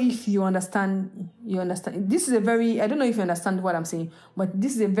don't know if you understand. This is I don't know if you understand what I'm saying, but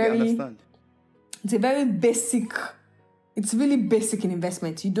this is it's a very basic. It's really basic in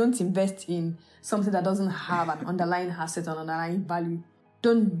investment. You don't invest in something that doesn't have an underlying asset or underlying value.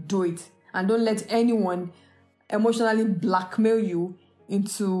 Don't do it. And don't let anyone emotionally blackmail you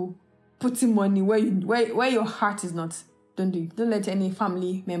into putting money where your heart is not. Don't do it. Don't let any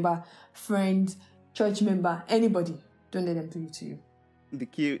family member, friend, church member, anybody, don't let them do it to you. The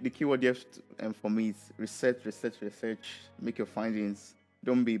key word you have to, for me is research, make your findings.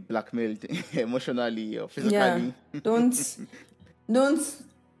 Don't be blackmailed emotionally or physically. Yeah. Don't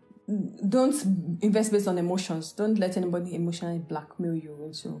invest based on emotions. Don't let anybody emotionally blackmail you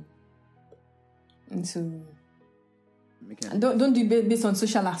into and don't do it based on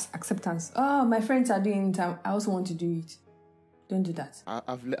social acceptance. Oh, my friends are doing it, I also want to do it. Don't do that.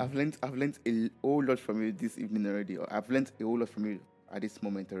 I've learned a whole lot from you this evening already. I've learned a whole lot from you at this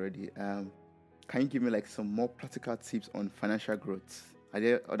moment already. Can you give me like some more practical tips on financial growth? Are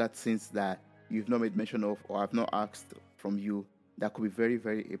there other things that you've not made mention of or I've not asked from you that could be very,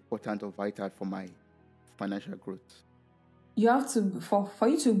 very important or vital for my financial growth? You have to, for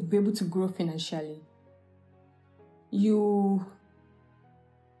you to be able to grow financially, you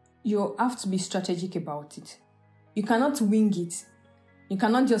have to be strategic about it. You cannot wing it. You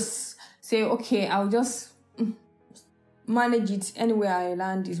cannot just say, okay, I'll just manage it. Anywhere I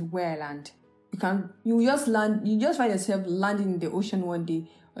land is where I land. You just find yourself landing in the ocean one day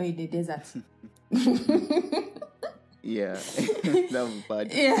or in the desert. Yeah, that would be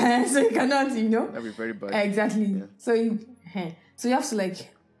bad. Yeah, so you cannot, That'd be very bad. Exactly. Yeah. So you have to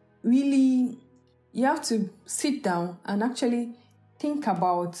you have to sit down and actually think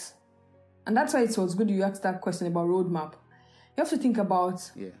about, and that's why it was good you asked that question about roadmap. You have to think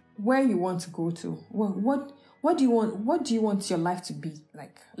about where you want to go to. What do you want? What do you want your life to be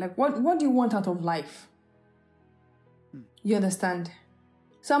like? Like what do you want out of life? You understand?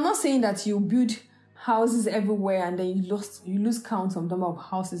 So I'm not saying that you build houses everywhere and then you lose count of the number of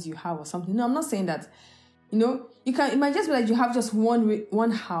houses you have or something. No, I'm not saying that. It might just be like you have just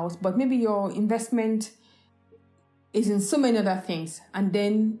one house, but maybe your investment is in so many other things, and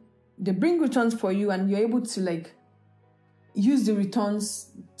then they bring returns for you, and you're able to use the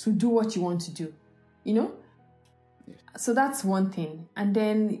returns to do what you want to do. So that's one thing. And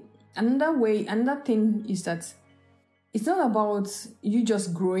then another thing is that it's not about you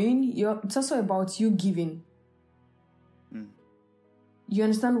just growing, it's also about you giving. You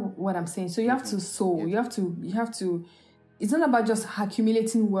understand what I'm saying? So you have to sow. You have to, it's not about just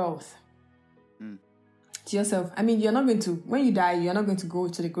accumulating wealth to yourself. I mean, you're not going to, when you die, you're not going to go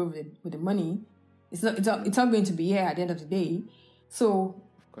to the grave with the money. It's not going to be here at the end of the day. So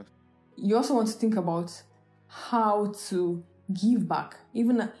of course, you also want to think about how to give back,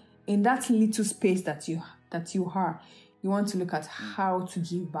 even in that little space that you are. You want to look at how to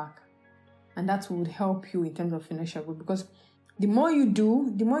give back, and that would help you in terms of financial growth. Because the more you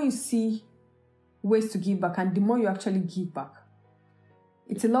do, the more you see ways to give back, and the more you actually give back.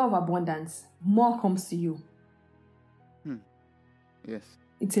 It's a law of abundance. More comes to you. Yes.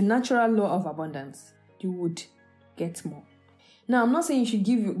 it's a natural law of abundance. You would get more. Now, I'm not saying you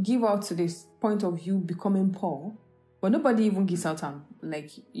should give out to this point of you becoming poor, but nobody even gives out.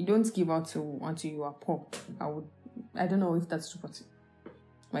 Like, you don't give out until you are poor. I don't know if that's true, but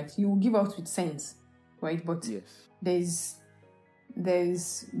like, you will give out with sense, right? But yes, there's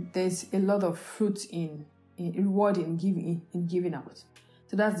a lot of fruit in reward in giving out.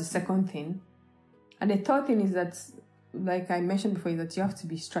 So that's the second thing. And the third thing is that, like I mentioned before, is that you have to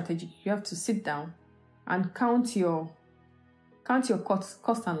be strategic. You have to sit down and count your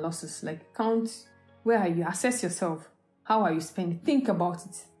cost and losses. Like, count, where are you? Assess yourself. How are you spending? Think about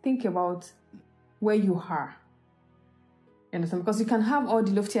it. Think about where you are. You understand? Because you can have all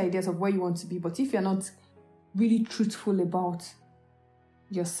the lofty ideas of where you want to be, but if you're not really truthful about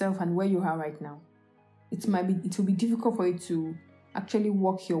yourself and where you are right now, it will be difficult for you to actually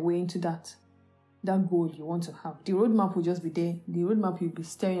work your way into that goal you want to have. The roadmap will just be there. The roadmap will be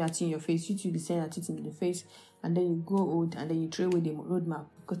staring at you in your face. You will be staring at it in the face, and then you grow old, and then you throw away the roadmap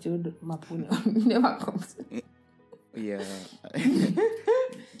because the roadmap will never comes. Yeah.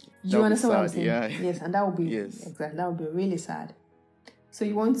 You understand what I'm saying? Yeah. Yes, and that would be exactly, that would be really sad. So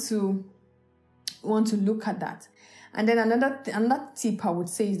you want to look at that. And then another tip I would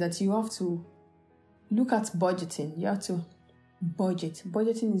say is that you have to look at budgeting. You have to budget.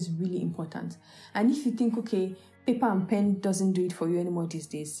 Budgeting is really important. And if you think, okay, paper and pen doesn't do it for you anymore these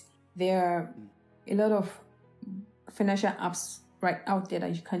days, there are a lot of financial apps right out there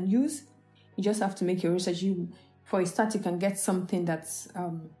that you can use. You just have to make your research. For a start, you can get something that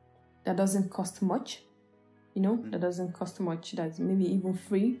doesn't cost much. That doesn't cost much. That's maybe even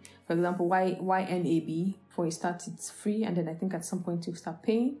free. For example, YNAB, for a start, it's free, and then I think at some point you start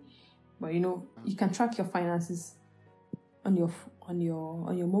paying. But you can track your finances on your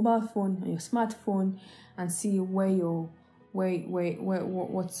mobile phone, on your smartphone, and see what's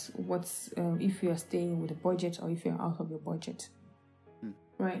if you are staying with a budget or if you're out of your budget,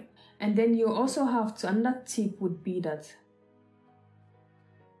 right? And then you also have to. Another tip would be that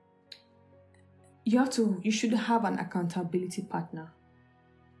you should have an accountability partner.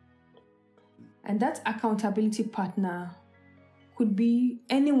 And that accountability partner could be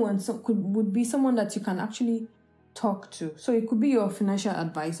anyone, would be someone that you can actually talk to. So it could be your financial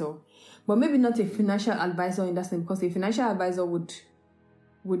advisor, but maybe not a financial advisor in that sense, because a financial advisor would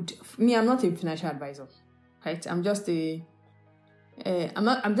I'm not a financial advisor, right? I'm just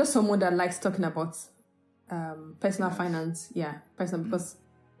I'm just someone that likes talking about personal finance, because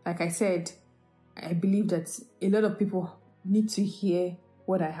like I said, I believe that a lot of people need to hear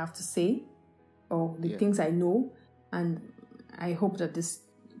what I have to say or the things I know, and I hope that this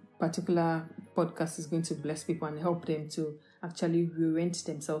particular podcast is going to bless people and help them to actually reorient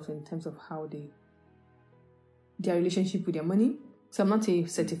themselves in terms of how their relationship with their money. So I'm not a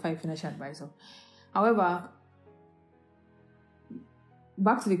certified financial advisor. However,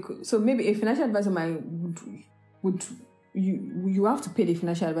 so maybe a financial advisor you have to pay the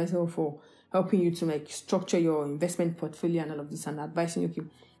financial advisor for helping you to like structure your investment portfolio and all of this, and advising you, okay,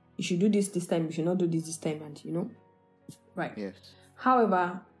 you should do this time, you should not do this time, and right. Yes.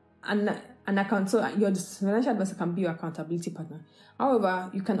 However, so your financial advisor can be your accountability partner. However,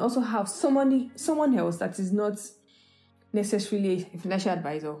 you can also have someone else that is not necessarily a financial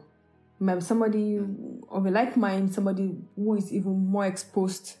advisor. Maybe somebody of a like mind, somebody who is even more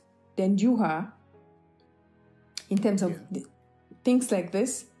exposed than you are in terms of things like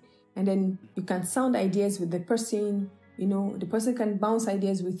this. And then you can sound ideas with the person, the person can bounce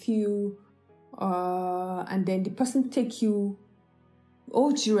ideas with you, and then the person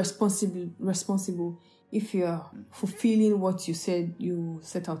holds you responsible if you're fulfilling what you said you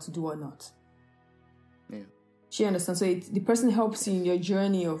set out to do or not. Yeah. She understands. So the person helps you in your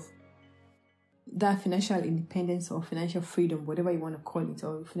journey of that financial independence or financial freedom, whatever you want to call it,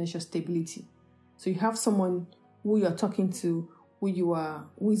 or financial stability. So you have someone who you're talking to,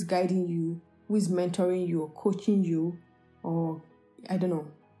 who is guiding you, who is mentoring you or coaching you, or I don't know,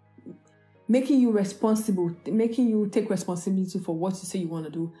 making you responsible, making you take responsibility for what you say you want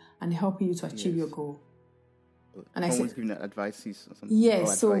to do, and helping you to achieve your goal. And someone's giving advice or something.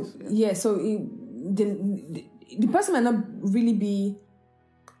 Yes, so the person might not really be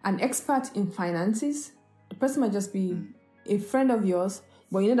an expert in finances. The person might just be a friend of yours,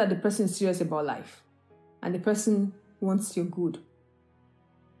 but you know that the person is serious about life, and the person wants your good,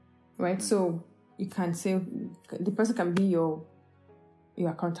 right? So you can say the person can be your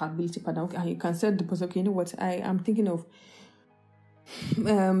accountability partner. Okay, and you can say to the person, okay, you know what, I am thinking of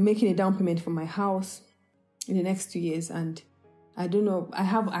making a down payment for my house in the next 2 years, and I don't know. I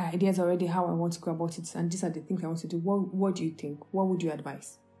have ideas already how I want to go about it, and these are the things I want to do. What do you think? What would you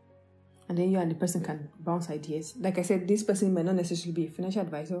advise? And then you and the person can bounce ideas. Like I said, this person might not necessarily be a financial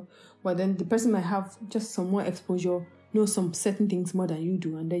advisor, but then the person might have just some more exposure, know some certain things more than you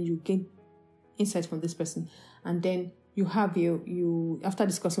do, and then you gain insight from this person. And then you have you after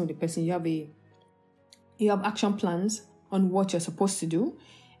discussing with the person, you have action plans on what you're supposed to do,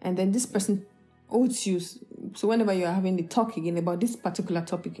 and then this person owes you. So whenever you are having the talk again about this particular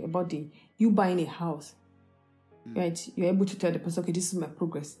topic, about you buying a house, right? You're able to tell the person, okay, this is my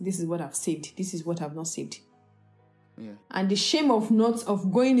progress. This is what I've saved. This is what I've not saved. Yeah. And the shame of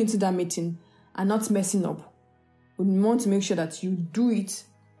going into that meeting and not messing up. We want to make sure that you do it.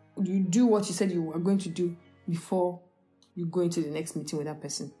 You do what you said you were going to do before you go into the next meeting with that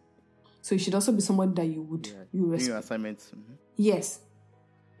person. So you should also be someone that you respect. Your assignments. Mm-hmm. Yes.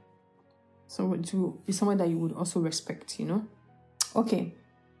 So to be someone that you would also respect, Okay.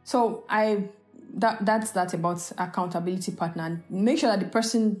 So that's about accountability partner. And make sure that the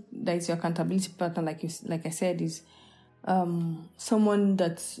person that is your accountability partner, like I said, is someone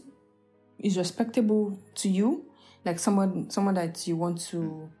that is respectable to you, like someone that you want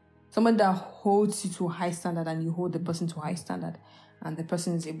to, someone that holds you to a high standard, and you hold the person to a high standard, and the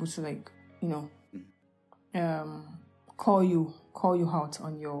person is able to call you out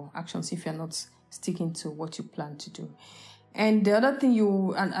on your actions if you're not sticking to what you plan to do. And the other thing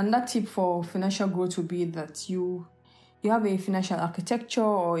and that tip for financial growth would be that you have a financial architecture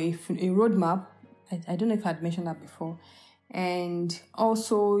or a roadmap. I don't know if I had mentioned that before. And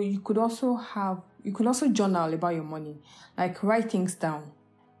also you could also journal about your money, like write things down.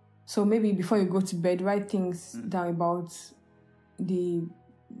 So maybe before you go to bed, write things down about the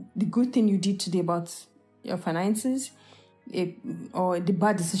good thing you did today about your finances, or the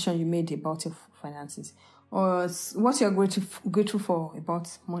bad decision you made about your finances, or what you're grateful for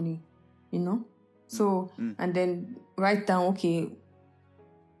about money, So, and then write down, okay,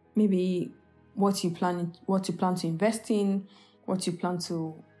 maybe what you plan to invest in, what you plan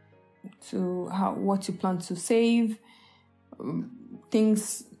to save,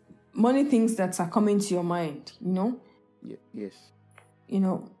 things that are coming to your mind, Yes.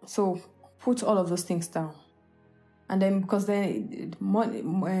 So put all of those things down. And then, because then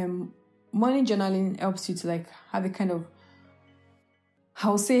money journaling helps you to have a kind of,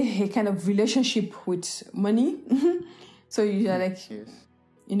 I'll say, a kind of relationship with money. So you are yes.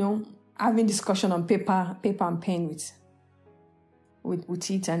 Having discussion on paper and pen with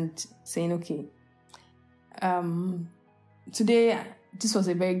it, and saying, okay, today this was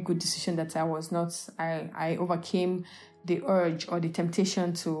a very good decision that I overcame the urge or the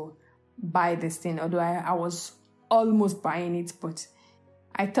temptation to buy this thing, although I was almost buying it, but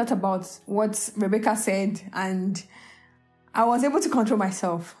I thought about what Rebecca said and I was able to control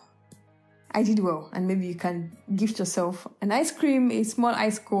myself. I did well, and maybe you can gift yourself an ice cream, a small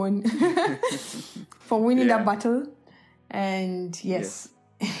ice cone for winning that battle. And yes.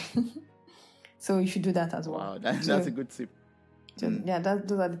 So you should do that as well. Wow, that's a good tip. Yeah,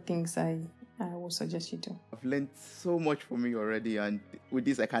 those are the things I would suggest you do. I've learned so much from you already, and with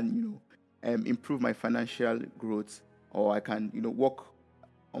this I can, improve my financial growth, or I can, work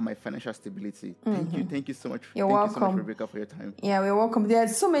on my financial stability. Thank you so much. You're welcome. Thank you so much, Rebecca, for your time. Yeah, we're welcome. There are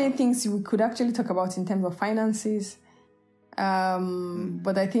so many things we could actually talk about in terms of finances,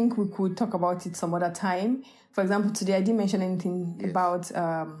 but I think we could talk about it some other time. For example, today I didn't mention anything about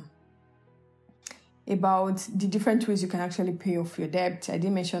the different ways you can actually pay off your debt. I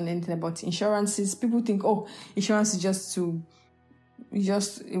didn't mention anything about insurances. People think, insurance is just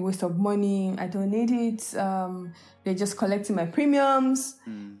a waste of money. I don't need it. They're just collecting my premiums.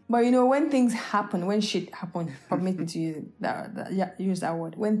 But when things happen, when shit happens, permit me to use that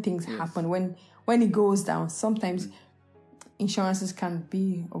word. When things happen, when it goes down, sometimes insurances can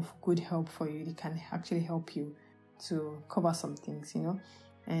be of good help for you. They can actually help you to cover some things,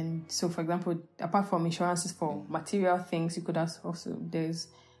 And so, for example, apart from insurances for material things, we could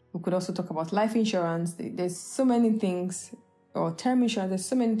also talk about life insurance. There's so many things, or term insurance. There's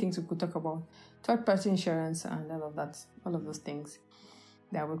so many things we could talk about. Third-party insurance and all of those things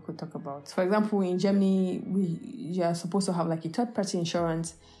that we could talk about. For example, in Germany, you are supposed to have a third-party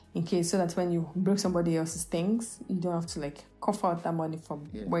insurance in case, so that when you break somebody else's things, you don't have to cough out that money from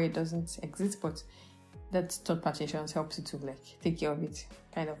where it doesn't exist, but that third-party insurance helps you to take care of it,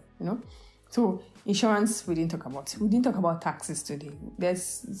 kind of, So insurance, we didn't talk about. We didn't talk about taxes today.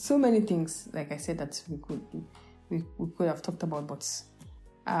 There's so many things, like I said, that we could have talked about, but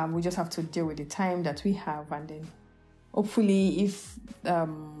we just have to deal with the time that we have, and then hopefully, if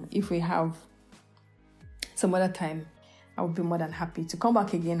we have some other time, I would be more than happy to come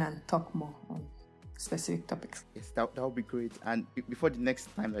back again and talk more on specific topics. Yes, that would be great. And before the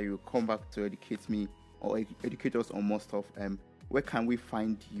next time that you come back to educate me or educate us on more stuff, where can we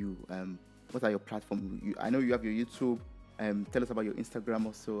find you? What are your platforms? I know you have your YouTube. Tell us about your Instagram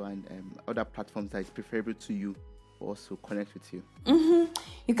also and other platforms that is preferable to you or also connect with you.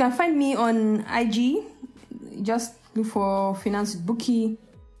 You can find me on IG. Just look for Finance with Buki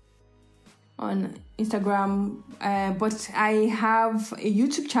on Instagram. But I have a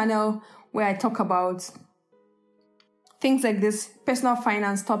YouTube channel where I talk about things like this, personal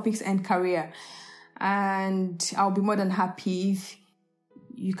finance topics and career. And I'll be more than happy if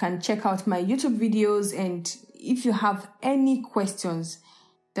you can check out my YouTube videos. And if you have any questions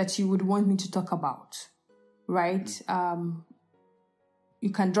that you would want me to talk about, right? You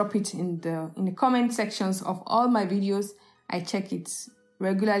can drop it in the comment sections of all my videos. I check it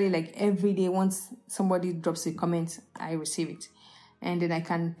regularly, like every day. Once somebody drops a comment, I receive it. And then I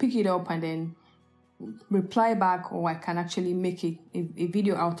can pick it up and then reply back, or I can actually make a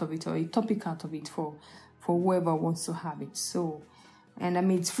video out of it or a topic out of it for whoever wants to have it. So, and I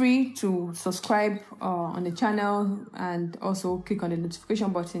mean, it's free to subscribe on the channel and also click on the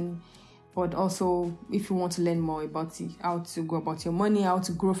notification button. But also, if you want to learn more about how to go about your money, how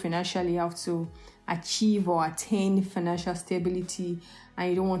to grow financially, how to achieve or attain financial stability, and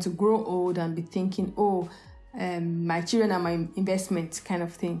you don't want to grow old and be thinking, my children are my investment kind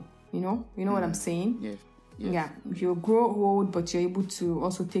of thing. You know what I'm saying? Yes. Yeah, you grow old, but you're able to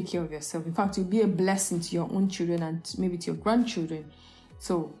also take care of yourself. In fact, you'll be a blessing to your own children and maybe to your grandchildren.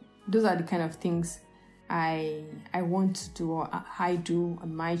 So those are the kind of things I want to do, or I do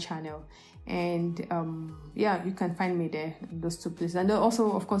on my channel. And you can find me there in those two places. And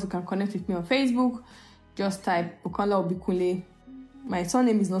also, of course, you can connect with me on Facebook. Just type Bukola Obikunle. My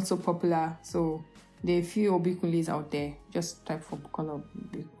surname is not so popular, so there are a few Obikunles out there. Just type for Bukola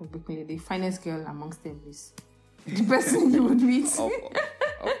Obikunle. The finest girl amongst them is the person you would meet.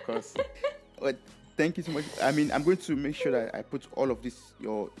 Of course. But thank you so much. I mean, I'm going to make sure that I put all of this,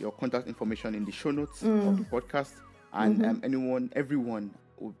 your contact information in the show notes of the podcast. And everyone,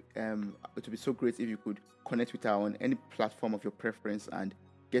 it would be so great if you could connect with her on any platform of your preference and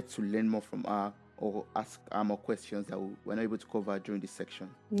get to learn more from her or ask her more questions that we're not able to cover during this section.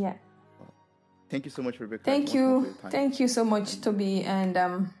 Yeah. Thank you so much, Rebecca. Thank you. Thank you so much, Toby.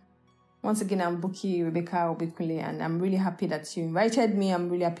 And once again, I'm Buki Rebecca Obikunle, and I'm really happy that you invited me. I'm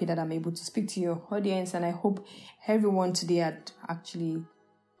really happy that I'm able to speak to your audience, and I hope everyone today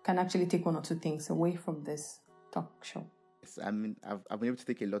can actually take one or two things away from this talk show. Yes, I mean, I've been able to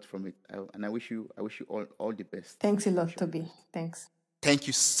take a lot from it, and I wish you all the best. Thanks a lot, Toby. Thanks. Thank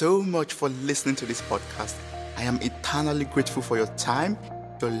you so much for listening to this podcast. I am eternally grateful for your time,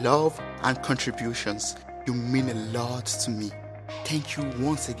 your love, and contributions. You mean a lot to me. Thank you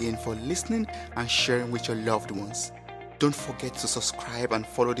once again for listening and sharing with your loved ones. Don't forget to subscribe and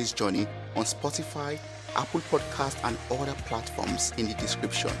follow this journey on Spotify, Apple Podcasts, and other platforms in the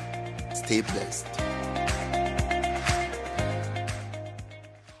description. Stay blessed.